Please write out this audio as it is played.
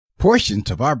Portions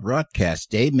of our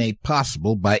broadcast day made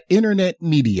possible by internet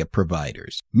media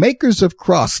providers, makers of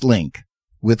Crosslink.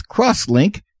 With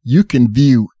Crosslink, you can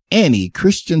view any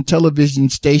Christian television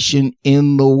station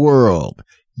in the world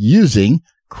using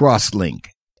Crosslink.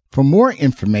 For more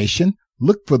information,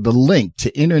 look for the link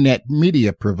to internet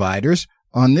media providers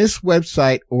on this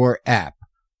website or app,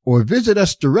 or visit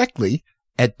us directly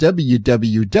at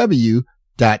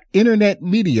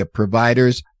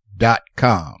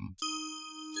www.internetmediaproviders.com.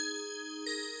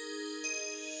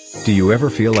 Do you ever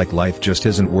feel like life just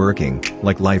isn't working,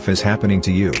 like life is happening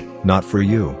to you, not for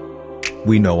you?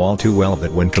 We know all too well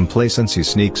that when complacency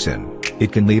sneaks in,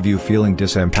 it can leave you feeling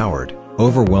disempowered,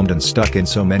 overwhelmed and stuck in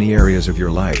so many areas of your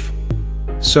life.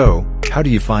 So, how do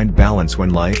you find balance when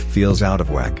life feels out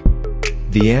of whack?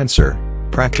 The answer: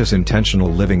 practice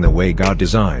intentional living the way God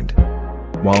designed.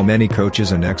 While many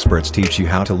coaches and experts teach you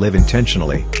how to live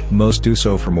intentionally, most do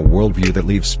so from a worldview that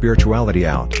leaves spirituality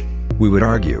out. We would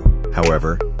argue,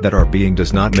 however, that our being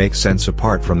does not make sense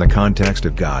apart from the context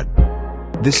of God.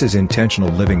 This is Intentional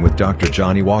Living with Dr.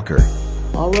 Johnny Walker.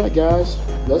 All right, guys,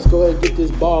 let's go ahead and get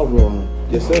this ball rolling.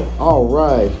 Yes, sir. All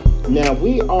right. Now,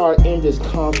 we are in this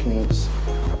conference.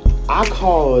 I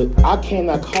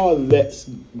cannot call it Let's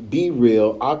Be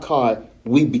Real. I call it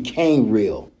We Became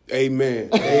Real.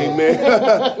 Amen.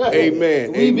 Amen.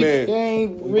 Amen. We Amen.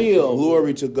 became real.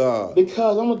 Glory to God.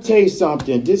 Because I'm gonna tell you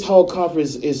something. This whole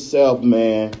conference itself,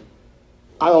 man,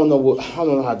 I don't know how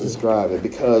to describe it,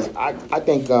 because I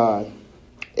thank God.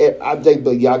 I think,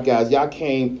 but y'all guys, y'all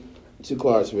came to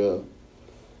Clarksville.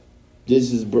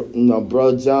 This is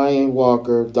Brother Johnny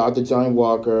Walker, Dr. Johnny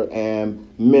Walker, and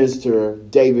Minister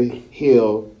David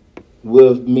Hill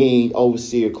with me,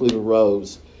 Overseer Cleveland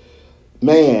Rose.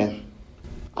 Man,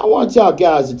 I want y'all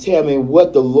guys to tell me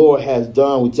what the Lord has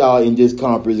done with y'all in this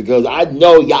conference, because I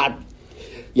know y'all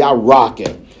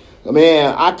rocking.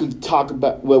 Man, I could talk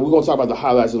about, well, we're going to talk about the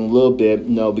highlights in a little bit,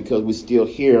 because we're still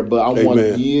here, but I want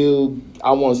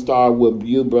to start with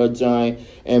you, Brother John,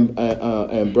 and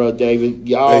Brother David.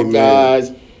 Y'all Amen.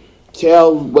 Guys,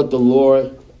 tell what the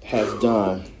Lord has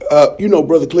done.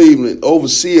 Brother Cleveland,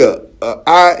 Overseer,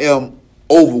 I am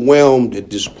overwhelmed at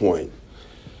this point.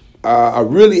 I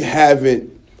really haven't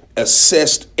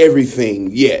assessed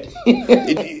everything yet.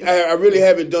 I really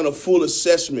haven't done a full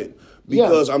assessment,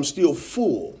 because I'm still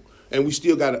full and we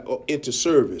still got to enter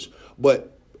service.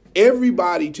 But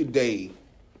everybody today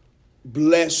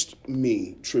blessed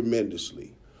me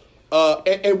tremendously.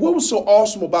 And what was so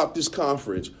awesome about this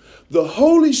conference, the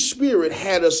Holy Spirit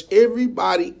had us,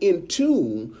 everybody, in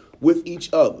tune with each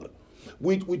other.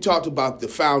 We talked about the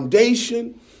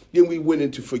foundation, then we went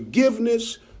into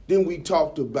forgiveness, then we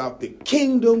talked about the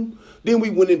kingdom. Then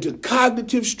we went into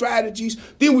cognitive strategies.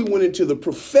 Then we went into the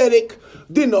prophetic.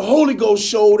 Then the Holy Ghost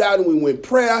showed out and we went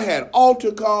prayer. I had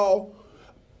altar call.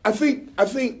 I think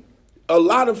a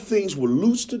lot of things were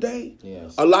loose today.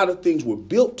 Yes. A lot of things were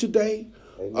built today.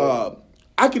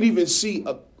 I could even see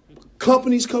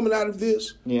companies coming out of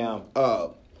this. Yeah.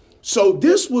 So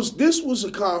this was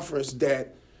a conference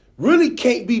that really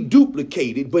can't be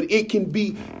duplicated, but it can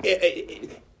be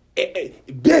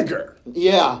bigger.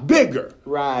 Yeah. Bigger.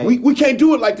 Right. We can't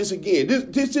do it like this again.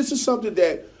 This is something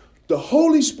that the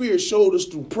Holy Spirit showed us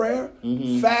through prayer,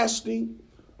 fasting,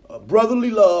 brotherly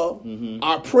love,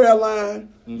 our prayer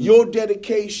line, your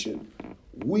dedication.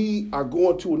 We are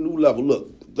going to a new level. Look,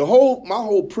 my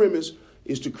whole premise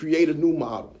is to create a new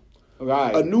model.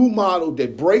 Right. A new model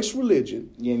that breaks religion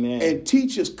and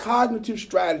teaches cognitive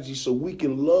strategies so we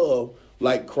can love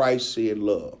like Christ said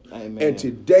love. Amen. And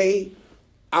today,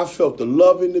 I felt the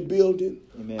love in the building.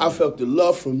 Amen. I felt the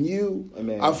love from you.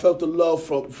 Amen. I felt the love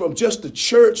from just the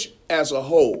church as a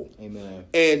whole. Amen.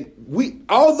 And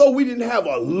although we didn't have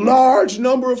a large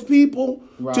number of people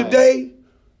today,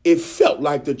 it felt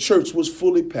like the church was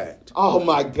fully packed. Oh,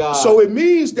 my God. So it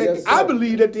means that I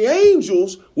believe that the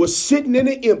angels were sitting in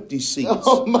the empty seats.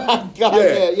 Oh, my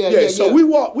God. Yeah. So we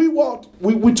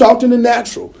talked in the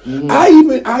natural. Mm-hmm.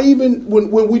 I even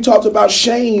when we talked about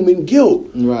shame and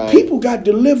guilt, people got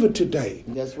delivered today.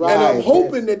 That's right. And I'm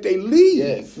hoping that they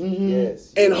leave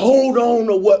and hold on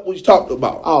to what we talked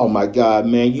about. Oh, my God,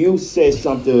 man. You said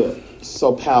something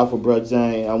so powerful, Brother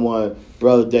Jane. I want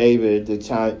Brother David to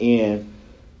chime in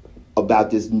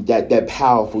about this, that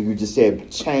powerful, you just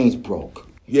said chains broke.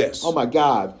 Yes. Oh my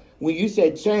God. When you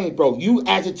said chains broke, you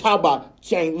actually talk about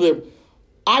chain live.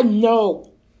 I know,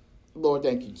 Lord,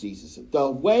 thank you, Jesus. The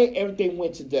way everything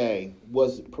went today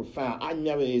was profound. I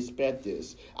never expected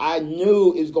this. I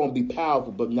knew it was going to be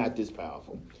powerful, but not this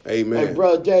powerful. Amen. And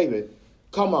Brother David,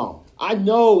 come on. I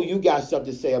know you got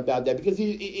something to say about that, because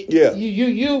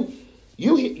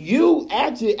You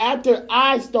actually, after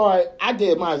I started, I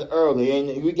did mine early,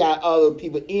 and we got other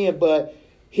people in, but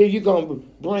here you're going to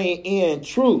bring in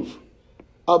truth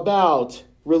about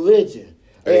religion.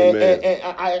 Amen. And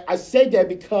I say that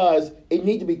because it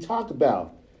needs to be talked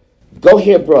about. Go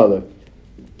ahead, brother.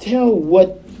 Tell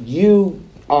what you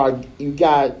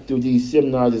got through these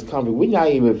seminars, this conference. We're not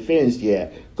even finished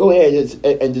yet. Go ahead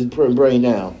and just bring it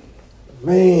down.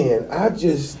 Man, I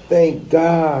just thank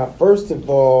God, first of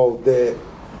all, that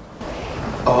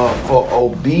for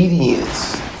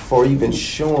obedience, for even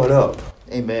showing up.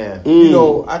 Amen. You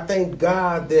know, I thank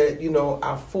God that, you know,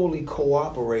 I fully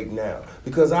cooperate now.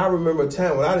 Because I remember a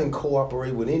time when I didn't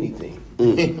cooperate with anything.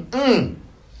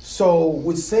 So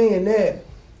with saying that,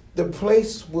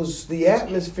 the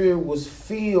atmosphere was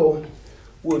filled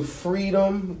with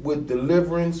freedom, with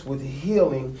deliverance, with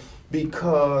healing,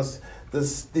 because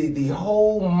the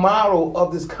whole model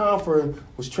of this conference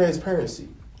was transparency.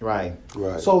 Right.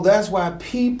 So that's why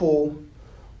people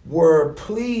were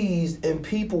pleased and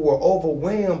people were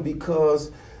overwhelmed,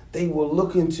 because they were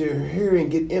looking to hear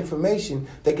and get information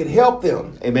that could help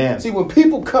them. Amen. See, when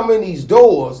people come in these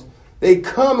doors, hey,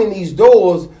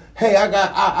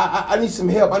 I need some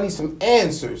help. I need some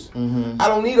answers. I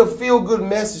don't need a feel-good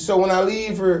message, so when I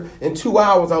leave here in 2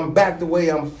 hours, I'm back the way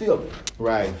I'm feeling.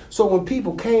 Right. So when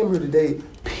people came here today,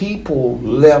 people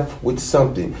left with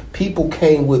something. People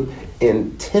came with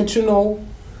intentional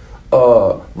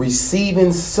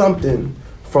receiving something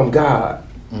from God.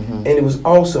 And it was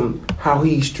awesome how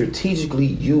he strategically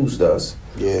used us.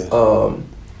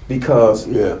 Because,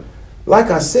 like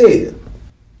I said,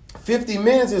 50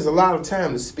 minutes is a lot of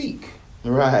time to speak.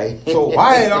 Right. So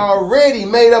I had already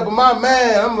made up in my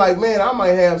mind. I'm like, man, I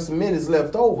might have some minutes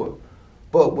left over.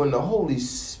 But when the Holy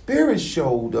Spirit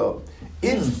showed up,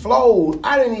 it flowed.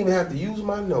 I didn't even have to use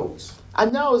my notes. I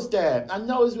noticed that.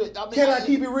 Can I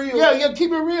keep it real? Yeah,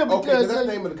 keep it real. Because that's the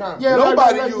name of the conference. Yeah,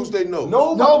 Nobody used their notes.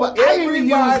 Nobody. Everybody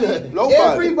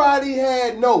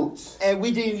had notes. And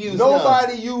we didn't use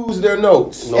Nobody used their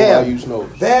notes. Nobody used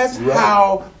notes. That's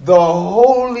how the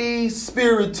Holy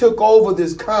Spirit took over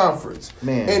this conference.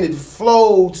 Man. And it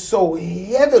flowed so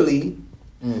heavily.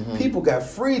 People got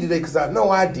free today because I know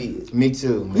I did. Me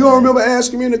too. Man. You don't remember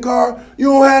asking me in the car, you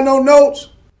don't have no notes?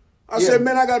 I said,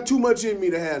 man, I got too much in me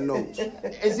to have notes.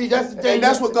 And see, that's the thing. And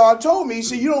that's what God told me. He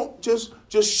said, you don't just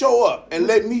show up and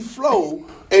let me flow,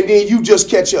 and then you just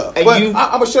catch up. But I'm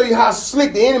going to show you how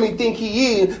slick the enemy think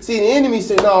he is. See, the enemy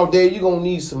said, no, Dad, you're going to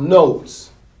need some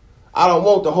notes. I don't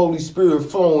want the Holy Spirit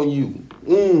flowing you.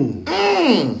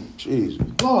 Jesus.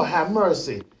 Lord have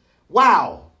mercy.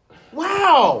 Wow.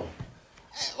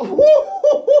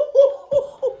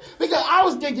 Because I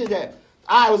was thinking that.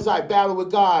 I was like battling with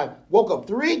God, woke up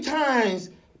 3 times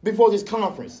before this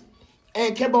conference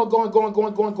and kept on going.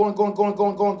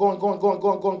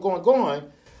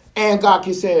 And God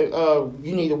said,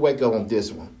 you need to wake up on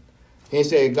this one.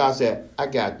 And God said, I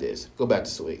got this. Go back to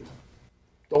sleep.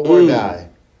 Don't worry about it.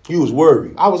 You was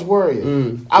worried. I was worried.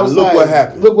 I was Look what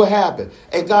happened. Look what happened.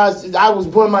 And God said, I was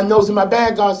putting my notes in my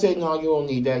bag. God said, no, you don't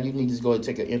need that. You need to just go and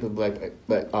take an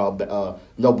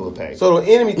noble pay. So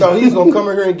the enemy thought he was going to come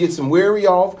in here and get some worry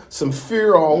off, some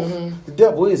fear off. The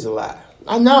devil is a lie.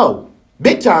 I know.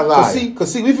 Big time lie.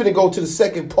 Because see, we finna go to the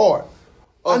second part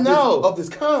of this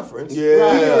conference. Yeah.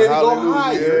 We're ready to go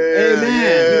higher.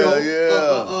 Amen.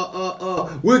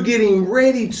 We're getting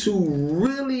ready to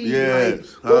really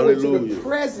go into the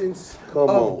presence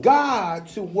of God,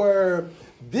 to where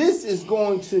this is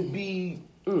going to be.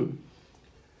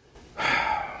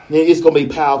 It's going to be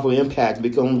powerful impact,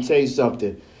 because I'm going to tell you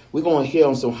something. We're going to hear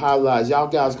on some highlights. Y'all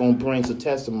guys going to bring some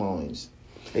testimonies.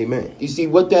 Amen. You see,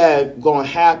 what that going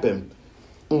to happen?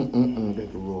 Thank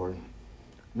you, Lord.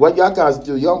 What y'all guys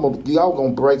do, y'all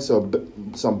going to break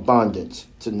some bondage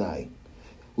tonight.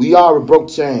 We already broke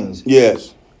chains.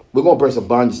 Yes. We're going to break some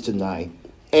bondage tonight.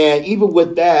 And even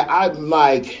with that, I'm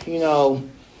like,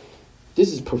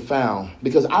 this is profound,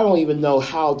 because I don't even know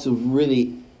how to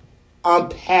really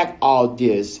unpack all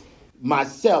this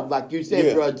myself, like you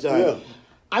said, Brother John. Yeah.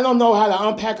 I don't know how to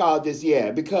unpack all this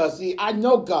yet, because, see, I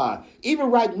know God.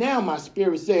 Even right now, my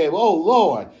spirit said, oh,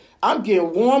 Lord, I'm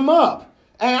getting warm up,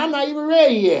 and I'm not even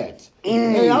ready yet.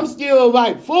 And I'm still,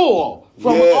 full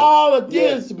from all of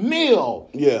this meal.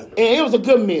 Yeah. And it was a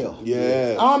good meal.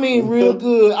 Yeah. I mean, real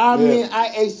good. I mean,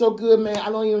 I ate so good, man. I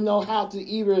don't even know how to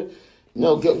even,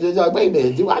 wait a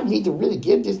minute, do I need to really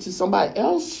give this to somebody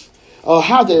else?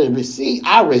 How did it receive?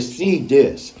 I received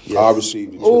this. Yes. I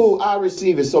received it too. Oh, I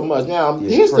received it so much. Now,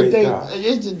 here's the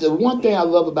thing. The one thing I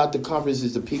love about the conference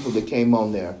is the people that came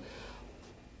on there.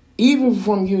 Even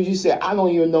from you said, I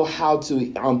don't even know how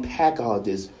to unpack all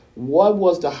this. What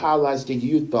was the highlights that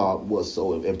you thought was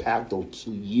so impactful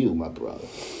to you, my brother?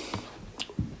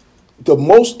 The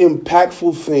most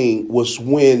impactful thing was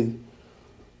when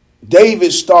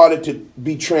David started to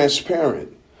be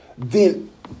transparent. Then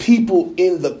people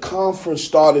in the conference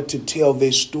started to tell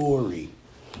their story.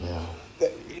 Yeah.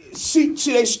 See,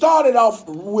 they started off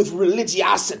with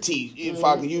religiosity, if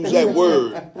I can use that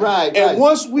word. Right. And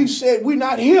once we said, we're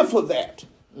not here for that.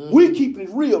 We're keeping it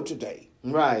real today.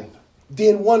 Right.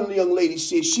 Then one young lady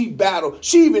said she battled.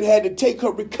 She even had to take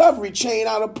her recovery chain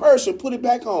out of her purse and put it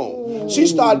back on. She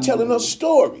started telling her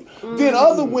story. Then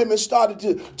other women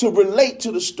started to relate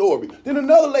to the story. Then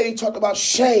another lady talked about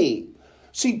shame.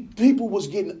 See, people was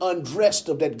getting undressed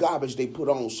of that garbage they put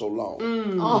on so long.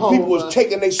 People was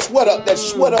taking their sweater, that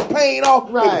sweater pain off,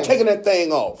 they were taking that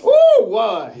thing off. Ooh,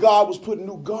 why? God was putting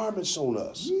new garments on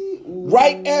us.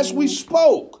 Right as we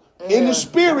spoke. In the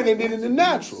spirit and then in the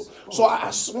natural. So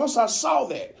once I saw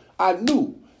that, I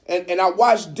knew. And I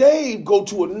watched Dave go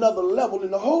to another level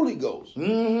in the Holy Ghost.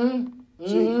 I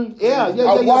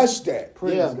watched that.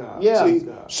 Praise God. Yeah. See?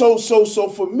 So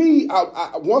for me,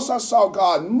 I once I saw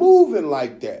God moving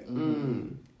like that,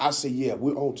 I said, yeah,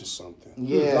 we're on to something.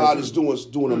 Yeah. God is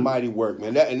doing a mighty work,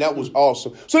 man. That was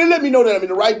awesome. So they let me know that I'm in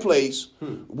the right place.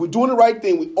 We're doing the right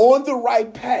thing. We're on the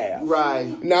right path.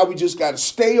 Right. Now we just got to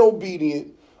stay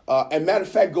obedient. And matter of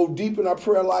fact, go deep in our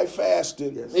prayer life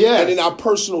fasting, and in our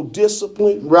personal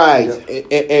discipline, right?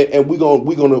 And we're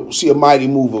gonna see a mighty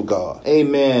move of God.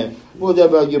 Amen. What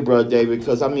about your brother David?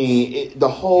 Because I mean, the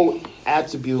whole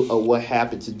attribute of what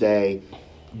happened today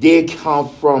did come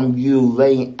from you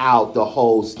laying out the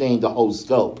whole thing, the whole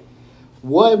scope.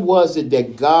 What was it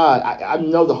that God? I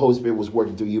know the Holy Spirit was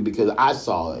working through you because I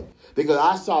saw it. Because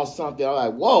I saw something. I'm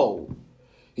like, whoa.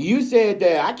 You said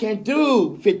that I can't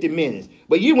do 50 minutes,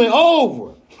 but you went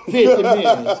over 50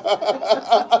 minutes.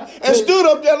 And stood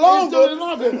up there longer.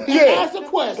 And asked a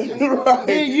question. Right.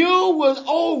 And you was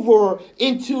over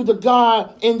into the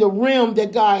God, in the realm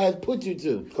that God has put you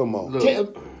to. Come on.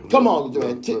 Come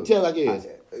on, tell like it is.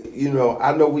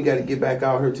 I know we got to get back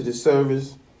out here to the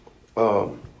service.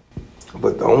 But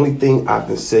the only thing I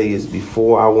can say is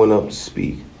before I went up to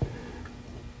speak,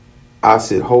 I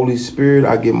said, Holy Spirit,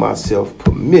 I give myself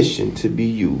permission to be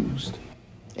used.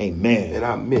 Amen. And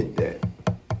I meant that.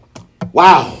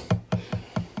 Wow.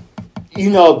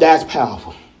 That's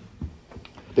powerful.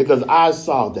 Because I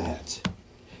saw that.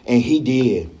 And he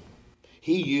did.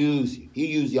 He used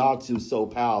y'all two so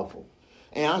powerful.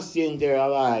 And I'm sitting there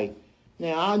like,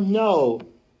 now I know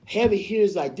heavy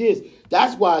hitters like this.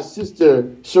 That's why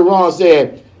Sister Sharon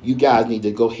said, you guys need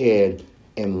to go ahead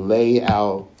and lay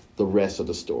out the rest of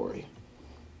the story.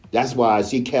 That's why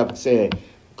she kept saying,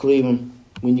 Cleveland,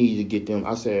 we need to get them.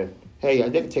 I said, hey,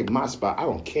 they can take my spot. I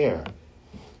don't care.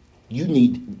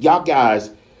 Y'all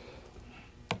guys,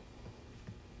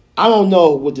 I don't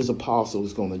know what this apostle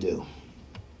is going to do.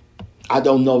 I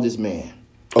don't know this man.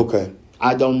 Okay.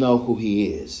 I don't know who he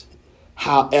is.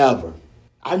 However,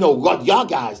 I know what y'all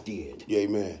guys did.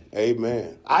 Amen.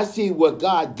 Amen. I see what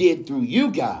God did through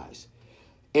you guys.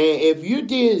 And if you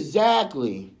did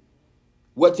exactly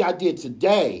what y'all did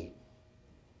today,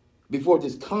 before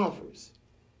this conference,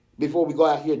 before we go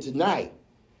out here tonight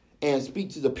and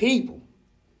speak to the people,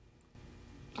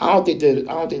 I don't think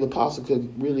the apostle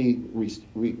could really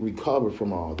recover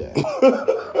from all that.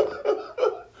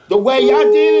 The way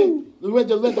y'all did it, let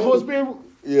the Holy Spirit.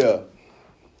 Yeah.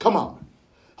 Come on.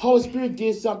 Holy Spirit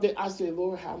did something. I said,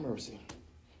 Lord, have mercy.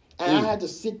 And I had to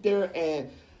sit there, and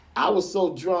I was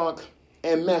so drunk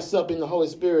and messed up in the Holy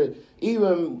Spirit.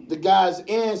 Even the guys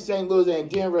in St. Louis and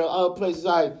Denver and other places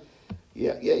like,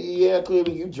 yeah,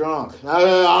 Cleveland, you drunk.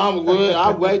 I'm good.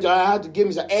 I wait. I have to give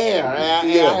me some air.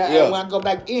 And when I go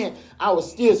back in, I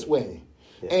was still sweating.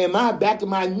 And my back of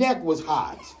my neck was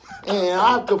hot. And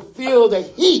I could feel the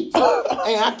heat.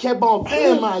 And I kept on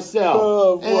feeling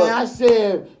myself. And I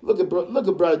said, look at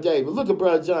Brother David. Look at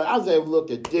Brother John. I said, look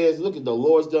at this. Look at the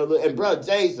Lord's done. And Brother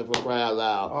Jason, for crying out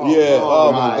loud.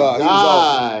 Oh my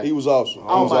God. He was awesome.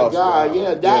 Oh my God.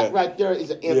 Yeah, that right there is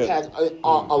an impact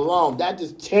alone. That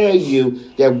just tells you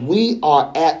that we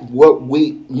are at what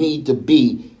we need to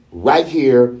be right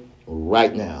here,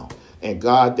 right now. And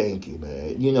God, thank you,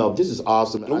 man. This is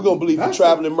awesome. And we're going to believe for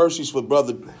traveling mercies for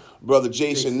Brother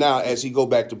Jason now as he go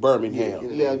back to Birmingham.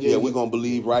 Yeah, we're going to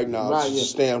believe right now.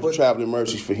 Stand for traveling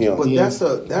mercies for him. But that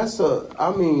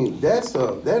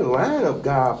lineup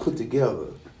God put together.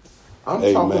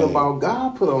 I'm talking about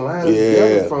God put a lineup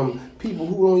together from people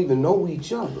who don't even know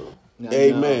each other.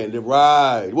 Amen.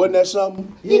 Right. Wasn't that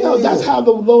something? That's how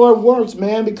the Lord works,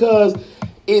 man, because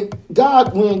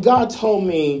when God told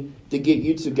me to get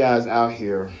you two guys out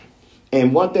here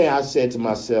And one thing I said to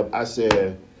myself, I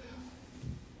said,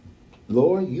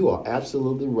 Lord, you are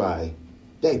absolutely right.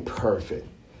 They perfect.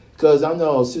 Because I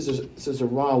know Sister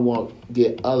Ron won't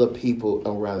get other people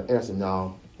around the area.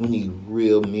 No, we need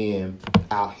real men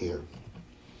out here.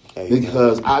 Amen.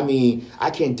 Because, I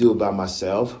can't do it by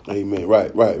myself. Amen.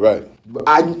 Right. But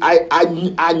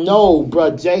I know,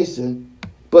 Brother Jason,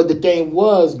 but the thing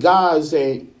was, God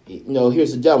said,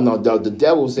 here's the devil. No, the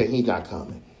devil said he's not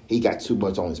coming. He got too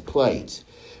much on his plate.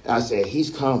 I said, he's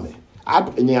coming.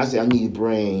 And then I said, I need to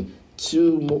bring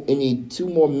two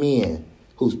more men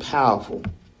who's powerful.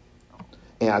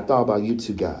 And I thought about you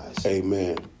two guys.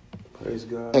 Amen. Praise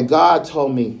God. And God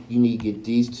told me, you need to get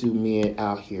these two men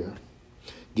out here.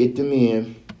 Get them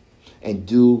in and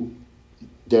do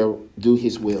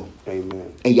his will.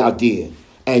 Amen. And y'all did.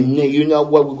 And you know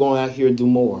what? We're going out here and do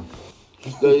more.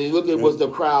 Look at what the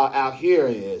crowd out here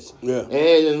is. Yeah. And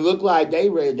it look like they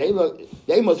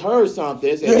must heard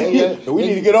something. We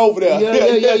need to get over there.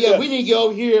 Yeah. We need to get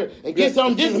over here and get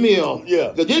some of this meal. Yeah.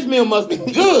 Because this meal must be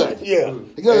good. Yeah.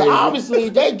 Because obviously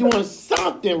they doing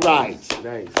something right.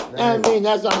 Nice.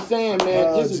 That's what I'm saying, man.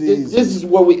 Oh, this is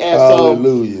what we ask.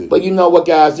 Hallelujah. But you know what,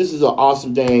 guys? This is an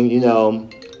awesome thing,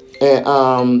 And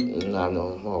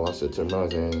I said tomorrow.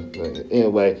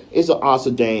 Anyway, it's an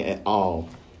awesome day at all.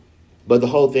 But the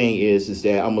whole thing is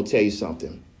that I'm gonna tell you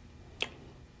something.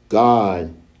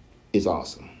 God is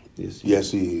awesome.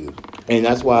 Yes, He is. And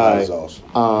that's why God is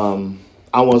awesome.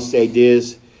 I want to say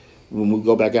this. When we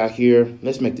go back out here,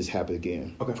 let's make this happen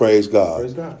again. Okay. Praise God.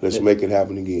 Praise God. Let's make it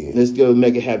happen again. Let's go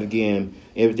make it happen again.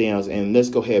 Everything else, and let's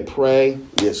go ahead and pray.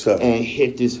 Yes, sir. And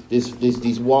hit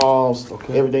these walls.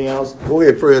 Okay. Everything else. Go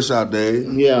ahead, pray us out,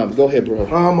 Dave. Yeah, go ahead, bro.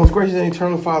 Most gracious and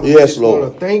eternal Father, yes, we just Lord.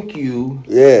 want to thank you.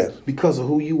 Yes. Because of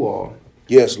who you are.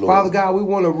 Yes, Lord. Father God, we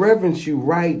want to reverence you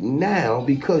right now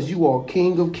because you are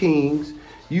King of Kings.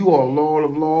 You are Lord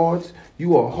of Lords.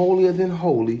 You are holier than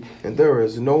holy, and there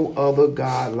is no other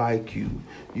God like you.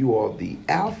 You are the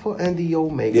Alpha and the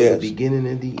Omega, yes. the beginning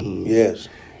and the end. Yes.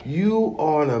 You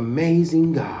are an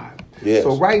amazing God. Yes.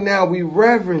 So right now we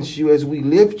reverence you as we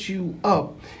lift you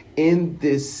up in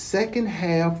this second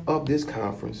half of this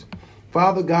conference.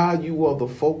 Father God, you are the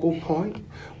focal point.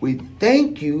 We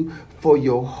thank you for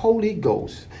your Holy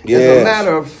Ghost. Yes. As a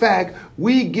matter of fact,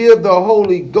 we give the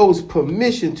Holy Ghost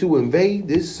permission to invade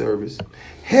this service.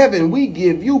 Heaven, we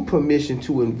give you permission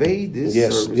to invade this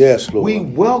service. Yes, Lord. We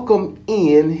welcome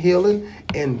in healing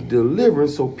and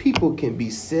deliverance so people can be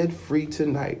set free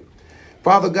tonight.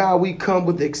 Father God, we come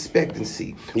with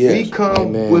expectancy. Yes. We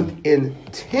come with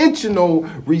intentional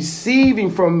receiving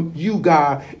from you,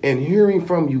 God, and hearing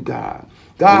from you, God.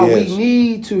 God, yes. we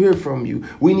need to hear from you.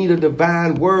 We need a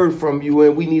divine word from you,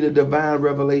 and we need a divine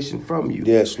revelation from you.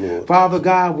 Yes, Lord. Father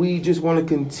God, we just want to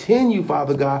continue,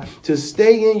 Father God, to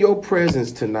stay in your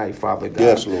presence tonight, Father God.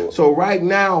 Yes, Lord. So right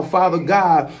now, Father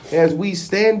God, as we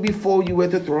stand before you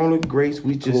at the throne of grace,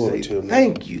 we just say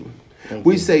thank you.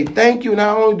 We say thank you.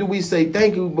 Not only do we say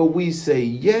thank you, but we say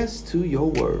yes to your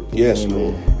word. Yes,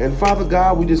 Lord. And Father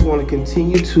God, we just want to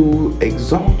continue to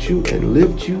exalt you and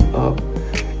lift you up.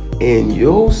 In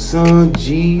your Son,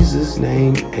 Jesus'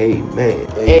 name, amen.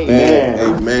 Amen.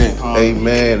 Amen.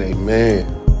 Amen. Amen.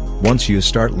 Once you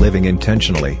start living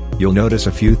intentionally, you'll notice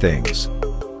a few things.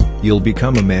 You'll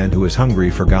become a man who is hungry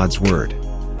for God's word.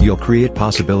 You'll create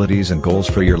possibilities and goals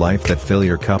for your life that fill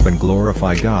your cup and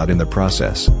glorify God in the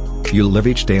process. You'll live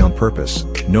each day on purpose,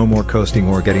 no more coasting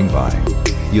or getting by.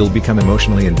 You'll become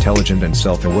emotionally intelligent and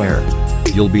self-aware.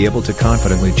 You'll be able to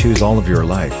confidently choose all of your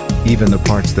life, even the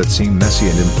parts that seem messy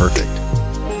and imperfect.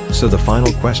 So the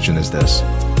final question is this: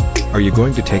 are you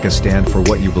going to take a stand for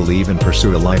what you believe and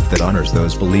pursue a life that honors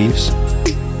those beliefs?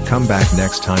 Come back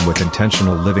next time with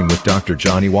Intentional Living with Dr.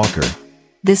 Johnny Walker.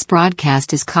 This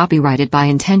broadcast is copyrighted by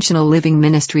Intentional Living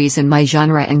Ministries and My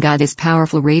Genre and God is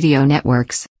Powerful Radio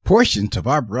Networks. Portions of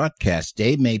our broadcast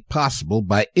day made possible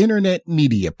by internet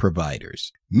media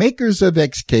providers, makers of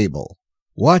Xcable.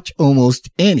 Watch almost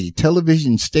any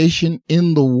television station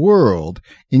in the world,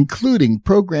 including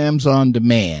programs on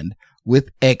demand, with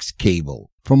Xcable.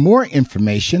 For more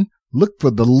information, look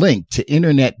for the link to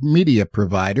internet media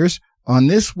providers on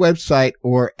this website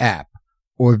or app,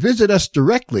 or visit us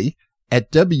directly at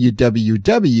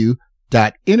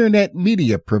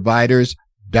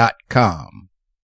www.internetmediaproviders.com.